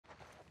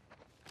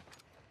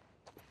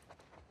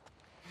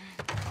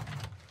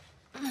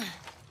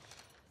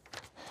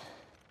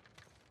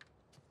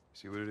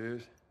See what it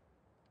is?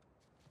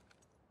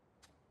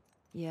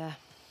 Yeah.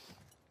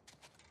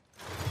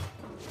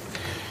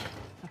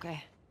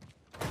 Okay.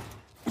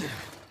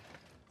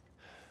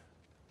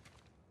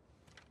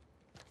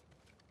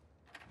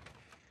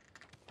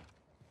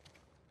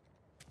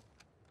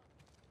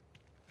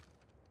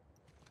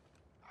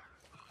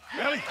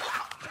 Ellie!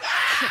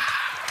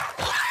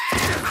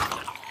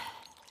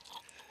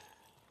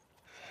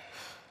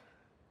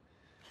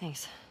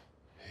 Thanks.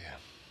 Yeah.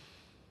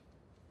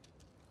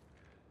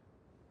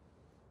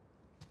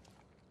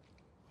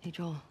 Hey,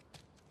 Joel.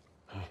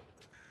 Huh?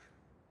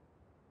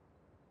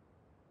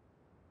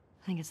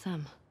 I think it's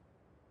them.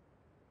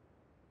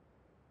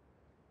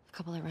 The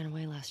couple that ran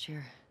away last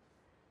year.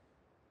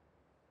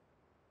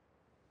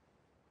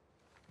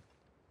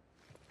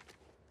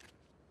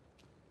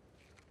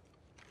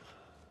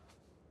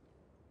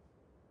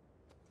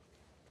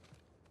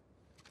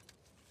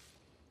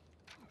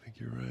 I think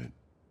you're right.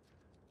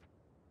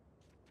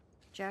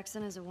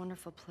 Jackson is a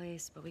wonderful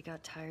place, but we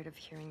got tired of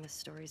hearing the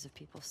stories of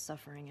people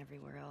suffering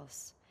everywhere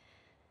else.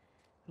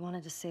 We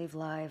wanted to save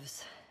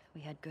lives.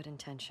 We had good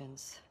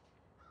intentions.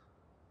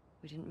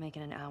 We didn't make it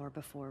an hour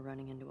before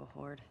running into a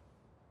horde.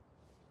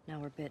 Now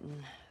we're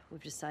bitten.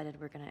 We've decided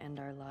we're gonna end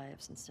our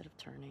lives instead of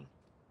turning.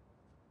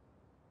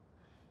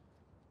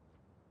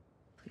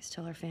 Please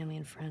tell our family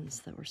and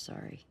friends that we're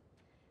sorry.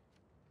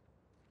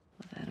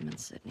 Love, Adam and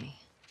Sydney.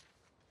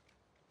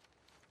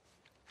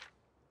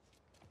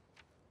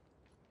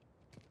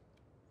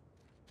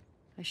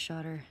 I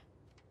shot her.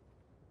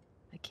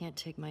 I can't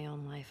take my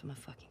own life. I'm a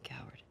fucking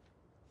coward.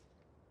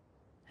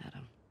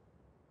 Adam.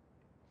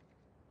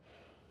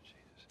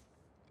 Jesus.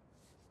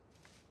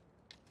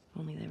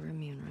 Only they were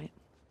immune, right?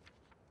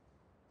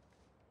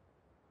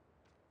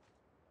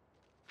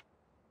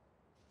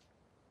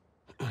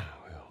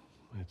 Well,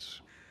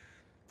 let's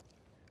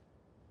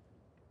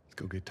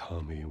go get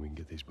Tommy and we can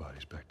get these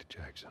bodies back to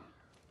Jackson.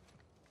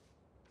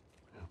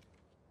 Yeah.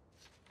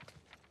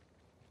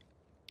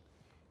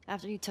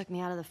 After you took me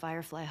out of the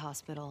Firefly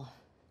hospital,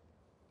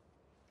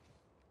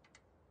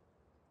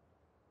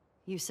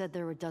 you said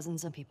there were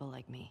dozens of people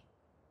like me.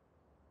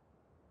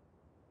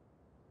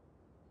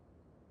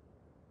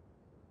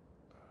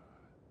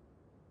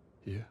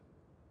 Yeah.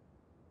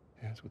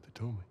 Yeah, that's what they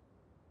told me.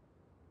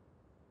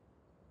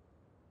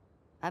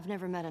 I've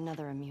never met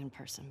another immune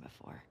person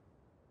before.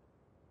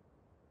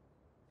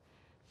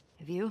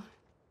 Have you?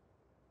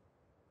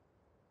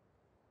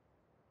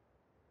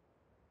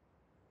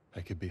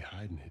 I could be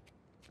hiding it.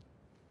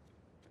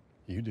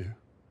 You do.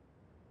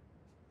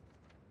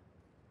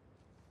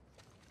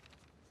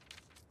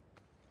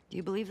 Do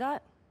you believe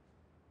that?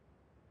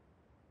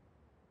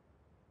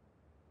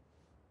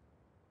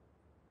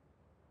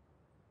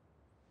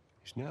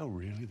 Is now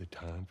really the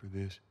time for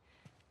this?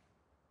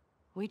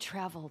 We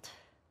traveled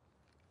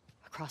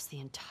across the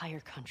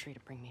entire country to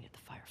bring me to the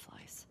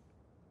Fireflies.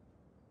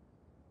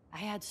 I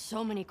had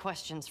so many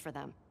questions for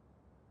them.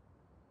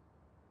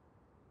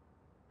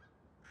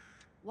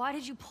 Why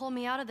did you pull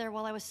me out of there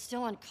while I was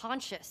still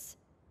unconscious?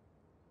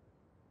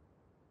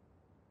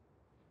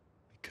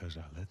 Because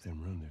I let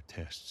them run their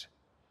tests.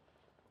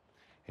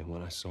 And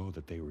when I saw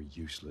that they were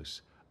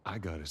useless, I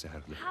got us out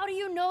of there. How do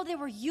you know they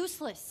were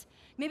useless?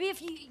 Maybe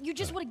if you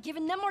just would have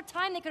given them more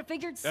time, they could have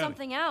figured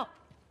something out.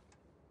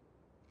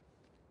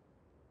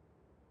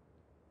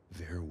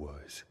 There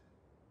was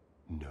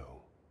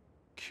no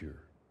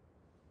cure.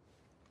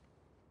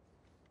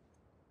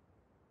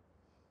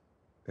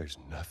 There's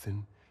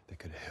nothing that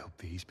could help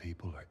these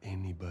people or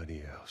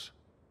anybody else.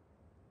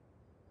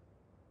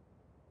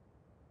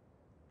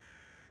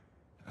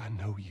 I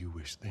know you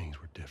wish things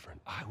were different.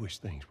 I wish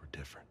things were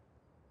different.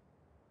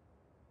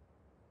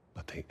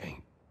 But they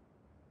ain't.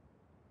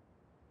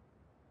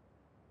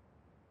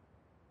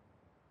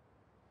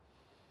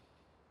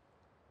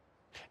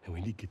 And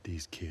we need to get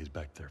these kids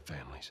back to their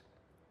families.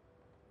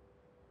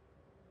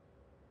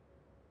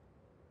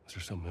 Is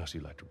there something else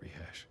you'd like to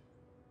rehash?